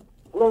 Bob.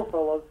 Hello,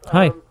 fellas.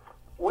 Hi.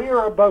 We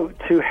are about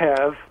to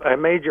have a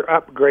major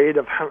upgrade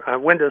of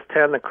Windows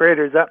 10, the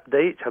Creators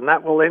Update, and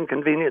that will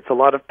inconvenience a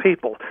lot of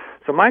people.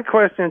 So my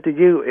question to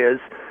you is,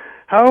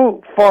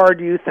 how far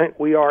do you think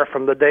we are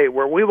from the day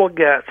where we will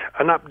get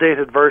an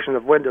updated version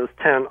of Windows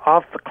 10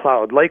 off the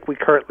cloud, like we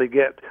currently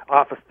get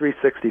Office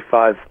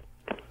 365?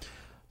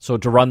 So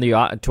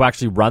to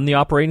actually run the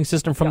operating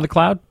system from the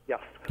cloud? Yes.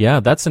 Yeah,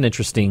 that's an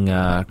interesting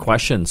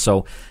question.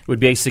 So it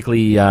would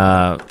basically...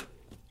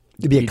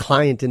 It'd be a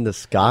client in the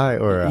sky,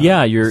 or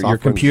your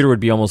computer would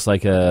be almost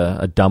like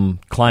a dumb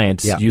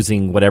client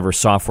using whatever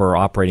software or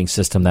operating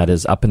system that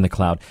is up in the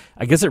cloud.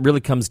 I guess it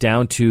really comes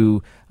down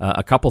to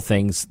a couple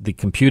things: the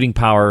computing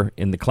power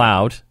in the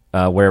cloud,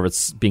 where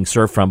it's being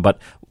served from, but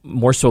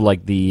more so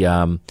like the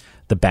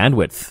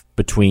bandwidth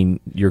between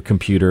your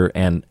computer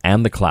and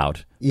the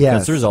cloud. Yes.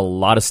 Because there's a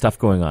lot of stuff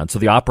going on. So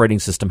the operating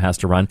system has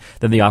to run.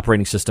 Then the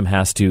operating system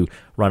has to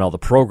run all the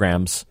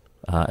programs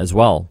as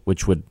well,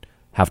 which would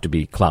have to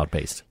be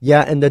cloud-based.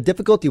 Yeah, and the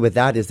difficulty with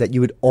that is that you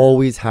would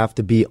always have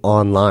to be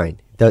online.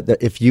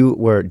 If you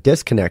were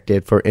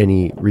disconnected for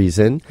any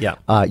reason,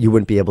 you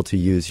wouldn't be able to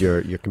use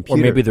your computer. Or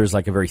maybe there's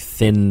like a very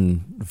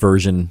thin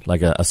version,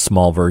 like a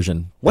small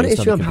version. One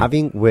issue I'm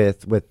having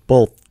with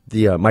both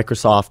the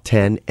Microsoft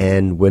 10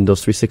 and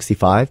Windows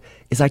 365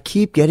 is I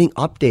keep getting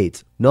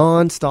updates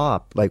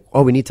nonstop. Like,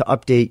 we need to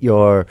update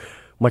your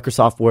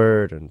Microsoft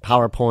Word and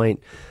PowerPoint.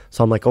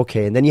 So I'm like,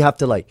 okay. And then you have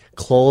to like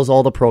close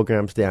all the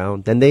programs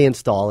down. Then they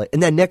install it.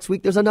 And then next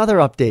week there's another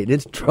update. And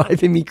it's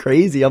driving me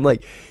crazy. I'm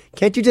like,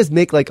 can't you just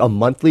make like a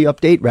monthly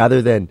update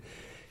rather than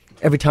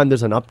every time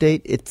there's an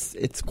update?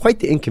 It's quite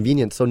the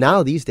inconvenience. So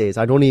now these days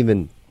I don't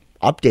even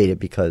update it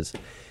because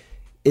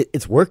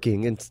it's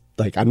working. It's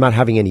like I'm not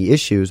having any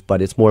issues,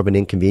 but it's more of an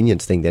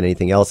inconvenience thing than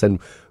anything else. And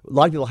a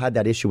lot of people had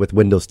that issue with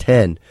Windows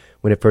 10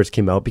 when it first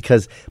came out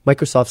because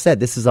Microsoft said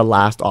this is the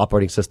last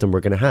operating system we're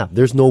going to have.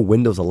 There's no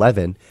Windows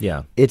 11.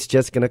 Yeah. It's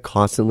just going to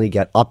constantly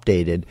get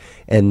updated.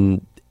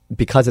 And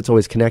because it's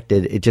always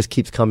connected, it just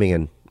keeps coming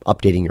and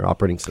updating your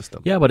operating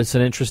system. Yeah, but it's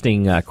an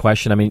interesting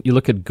question. I mean, you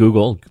look at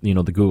Google, the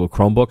Google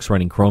Chromebooks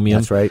running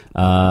Chromium. That's right.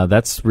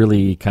 That's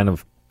really kind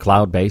of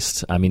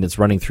cloud-based. I mean, it's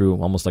running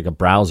through almost like a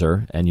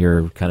browser, and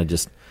you're kind of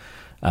just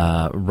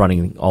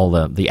running all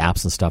the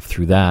apps and stuff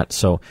through that.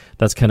 So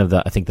that's kind of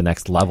I think the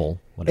next level.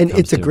 And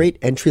it's a great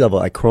entry level.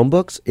 Like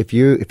Chromebooks, if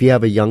you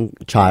have a young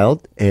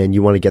child and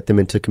you want to get them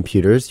into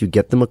computers, you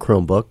get them a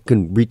Chromebook. You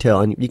can retail,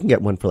 and you can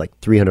get one for like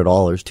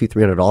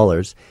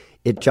 $300.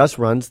 It just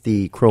runs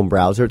the Chrome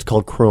browser. It's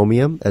called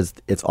Chromium as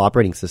its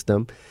operating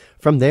system.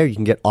 From there, you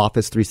can get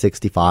Office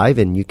 365,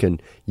 and you can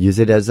use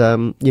it as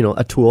a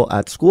tool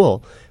at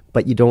school.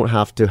 But you don't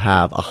have to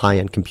have a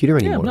high-end computer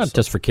anymore. Yeah, not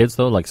just for kids,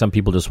 though. Like some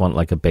people just want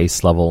like a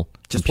base level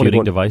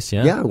computing device.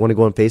 Yeah, I want to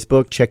go on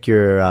Facebook, check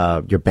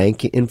your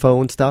bank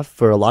info and stuff.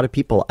 For a lot of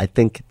people, I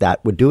think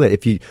that would do it.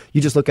 If you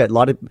just look at a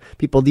lot of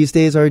people these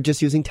days are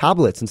just using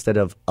tablets instead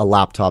of a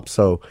laptop.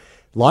 So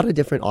a lot of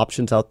different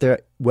options out there.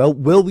 Well,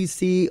 will we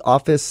see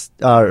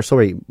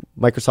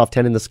Microsoft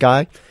 10 in the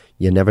sky?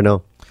 You never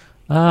know.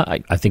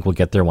 I think we'll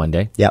get there one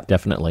day. Yeah,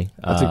 definitely.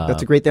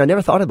 That's a great thing. I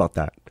never thought about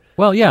that.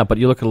 Well, yeah, but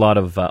you look at a lot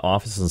of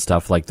offices and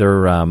stuff, like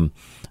they're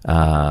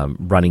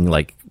running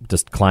like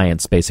just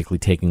clients basically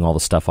taking all the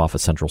stuff off a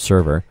central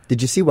server.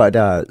 Did you see what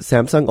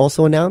Samsung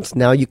also announced?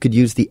 Now you could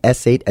use the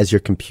S8 as your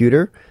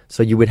computer.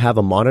 So you would have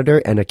a monitor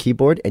and a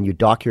keyboard, and you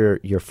dock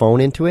your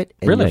phone into it,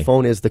 and Really? Your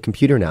phone is the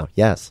computer now.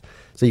 Yes.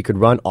 So you could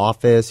run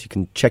Office, you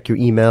can check your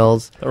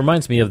emails. That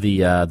reminds me of the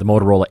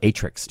Motorola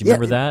Atrix. Do you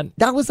remember that?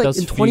 That was like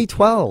in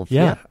 2012.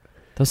 Yeah.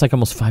 That was like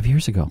almost 5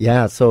 years ago.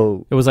 Yeah,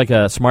 so It was like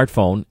a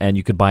smartphone, and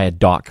you could buy a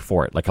dock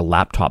for it, like a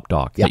laptop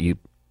dock that you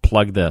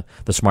plug the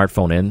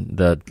smartphone in.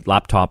 The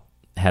laptop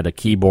had a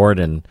keyboard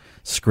and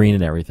screen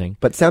and everything.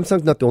 But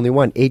Samsung's not the only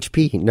one.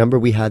 HP, remember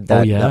we had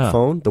that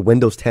phone, the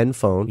Windows 10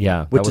 phone,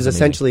 Yeah, that which was is amazing.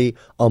 essentially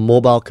a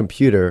mobile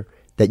computer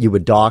that you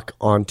would dock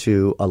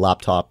onto a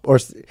laptop, or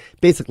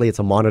basically it's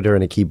a monitor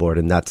and a keyboard,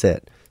 and that's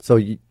it. So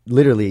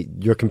literally,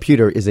 your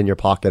computer is in your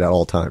pocket at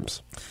all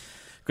times.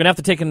 Going to have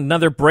to take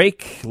another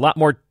break. A lot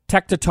more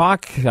tech to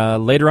talk.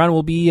 Later on,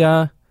 we'll be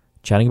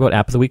chatting about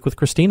App of the Week with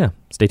Christina.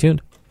 Stay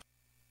tuned.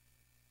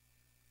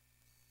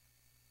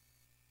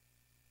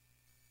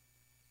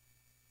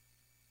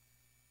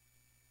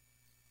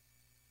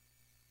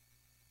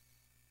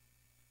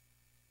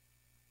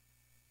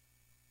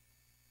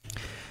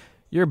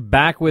 You're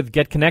back with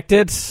Get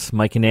Connected.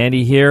 Mike and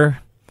Andy here.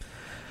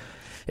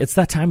 It's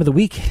that time of the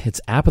week. It's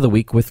App of the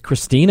Week with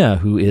Christina,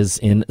 who is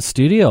in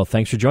studio.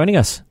 Thanks for joining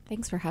us.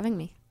 Thanks for having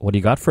me. What do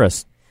you got for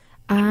us?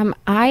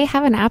 I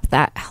have an app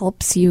that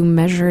helps you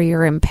measure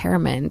your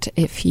impairment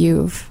if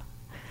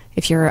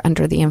you're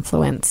under the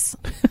influence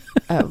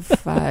of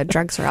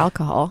drugs or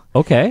alcohol.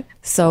 Okay.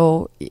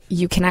 So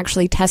you can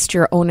actually test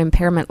your own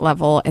impairment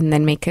level and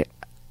then make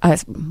a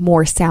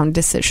more sound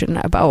decision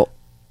about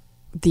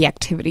the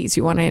activities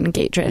you want to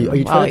engage in. Are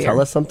you trying to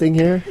tell us something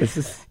here? Is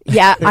this...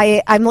 Yeah,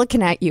 I'm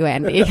looking at you,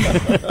 Andy.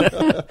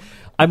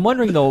 I'm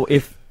wondering, though,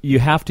 if you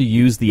have to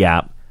use the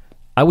app,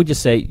 I would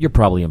just say you're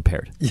probably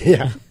impaired.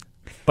 Yeah.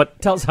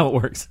 But tell us how it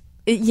works.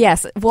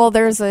 Yes. Well,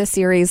 there's a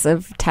series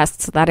of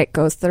tests that it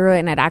goes through,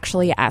 and it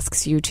actually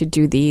asks you to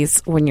do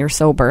these when you're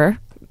sober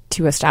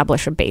to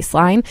establish a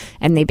baseline.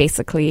 And they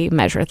basically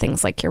measure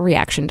things like your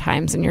reaction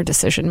times and your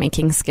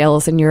decision-making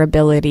skills and your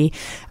ability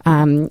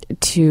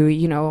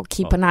to,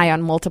 keep an eye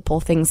on multiple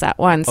things at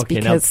once. Okay,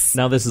 because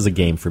now this is a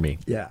game for me.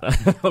 Yeah.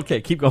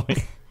 Okay, keep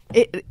going.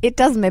 It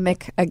does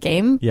mimic a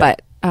game,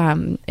 but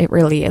it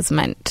really is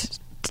meant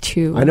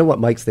to... I know what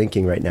Mike's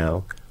thinking right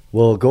now.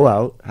 We'll go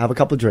out, have a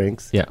couple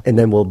drinks, and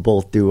then we'll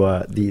both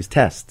do these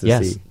tests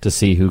to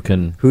see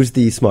who's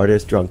the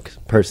smartest drunk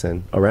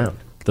person around.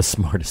 The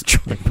smartest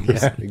drunk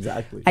person. Yeah,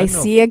 exactly. I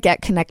see a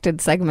Get Connected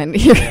segment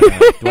here.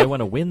 Do I want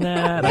to win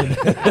that?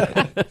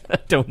 I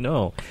don't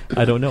know.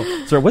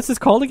 So what's this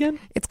called again?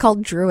 It's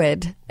called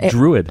Druid.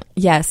 Druid.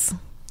 Yes.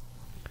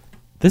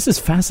 This is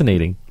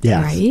fascinating.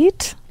 Yes.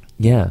 Right?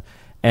 Yeah.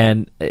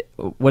 And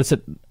what is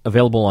it,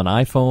 available on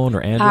iPhone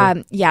or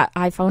Android? Yeah,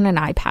 iPhone and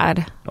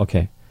iPad.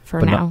 Okay. For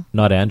now.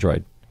 Not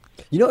Android.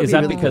 Is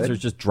that because there's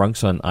just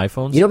drunks on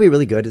iPhones? You know what'd be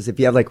really good is if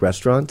you have like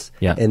restaurants,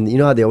 and you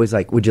know how they always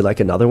like, would you like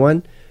another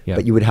one? Yeah.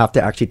 But you would have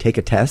to actually take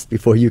a test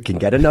before you can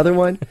get another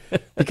one.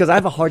 Because I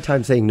have a hard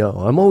time saying no.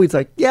 I'm always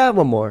like, yeah,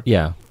 one more.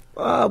 Yeah.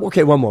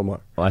 Okay, one more.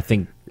 Well, I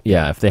think,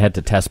 if they had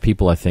to test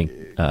people, I think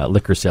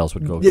liquor sales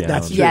would go down.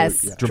 That's true.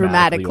 Yes,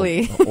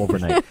 dramatically.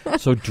 Overnight.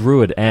 So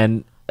Druid,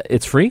 and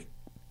it's free?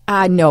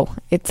 No,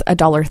 it's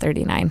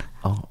 $1.39.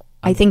 Oh.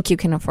 I think you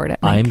can afford it,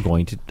 Mike. I'm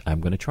going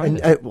to try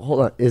this.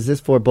 Hold on. Is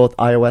this for both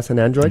iOS and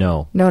Android?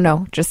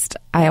 No, just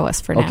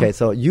iOS for now. Okay,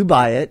 so you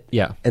buy it.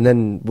 Yeah. And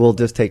then we'll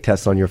just take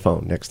tests on your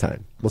phone next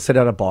time. We'll sit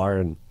at a bar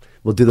and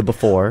we'll do the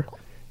before,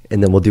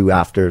 and then we'll do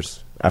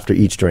afters after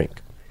each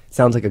drink.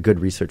 Sounds like a good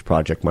research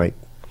project, Mike.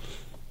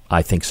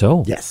 I think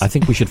so. Yes. I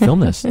think we should film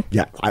this.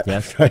 Yeah,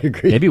 Yes. I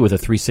agree. Maybe with a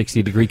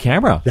 360-degree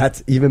camera.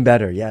 That's even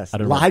better, yes. I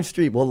don't know. Live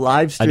stream. We'll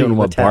live stream. I don't know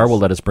what the bar test. will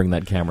let us bring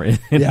that camera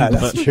in. Yeah,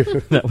 that's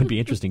true. That would be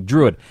interesting.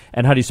 Druid.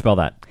 And how do you spell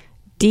that?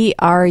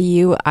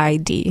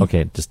 DRUID.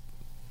 Okay, just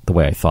the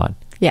way I thought.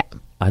 Yeah.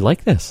 I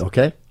like this.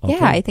 Okay.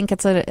 Yeah, I think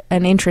it's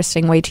an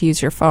interesting way to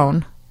use your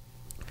phone,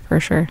 for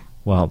sure.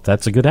 Well,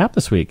 that's a good app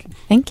this week.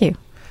 Thank you.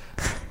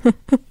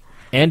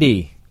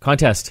 Andy,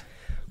 contest.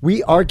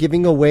 We are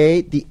giving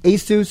away the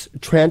Asus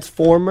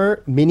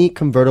Transformer Mini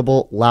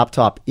Convertible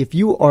Laptop. If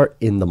you are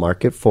in the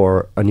market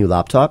for a new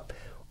laptop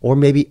or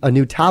maybe a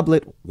new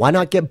tablet, why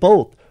not get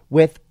both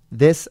with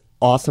this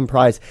awesome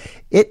prize?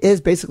 It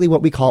is basically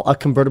what we call a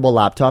convertible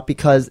laptop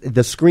because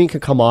the screen can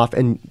come off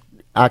and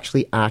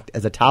actually act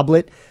as a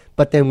tablet,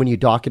 but then when you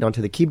dock it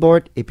onto the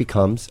keyboard, it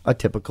becomes a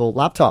typical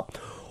laptop.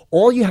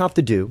 All you have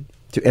to do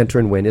to enter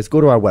and win is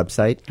go to our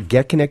website,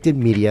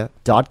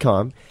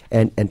 getconnectedmedia.com,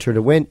 and enter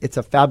to win. It's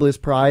a fabulous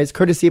prize,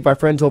 courtesy of our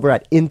friends over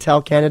at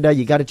Intel Canada.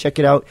 You got to check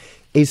it out.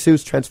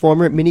 Asus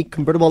Transformer Mini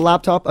Convertible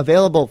Laptop,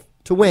 available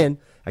to win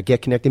at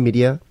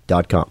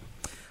getconnectedmedia.com.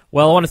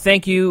 Well, I want to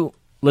thank you,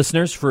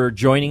 listeners, for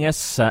joining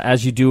us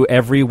as you do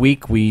every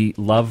week. We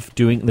love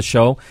doing the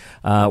show.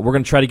 We're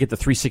going to try to get the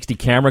 360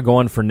 camera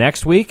going for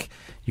next week.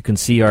 You can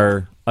see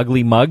our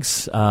ugly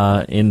mugs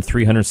in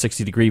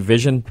 360-degree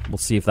vision. We'll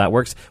see if that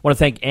works. I want to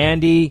thank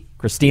Andy,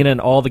 Christina,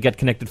 and all the Get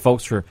Connected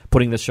folks for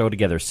putting this show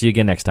together. See you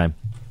again next time.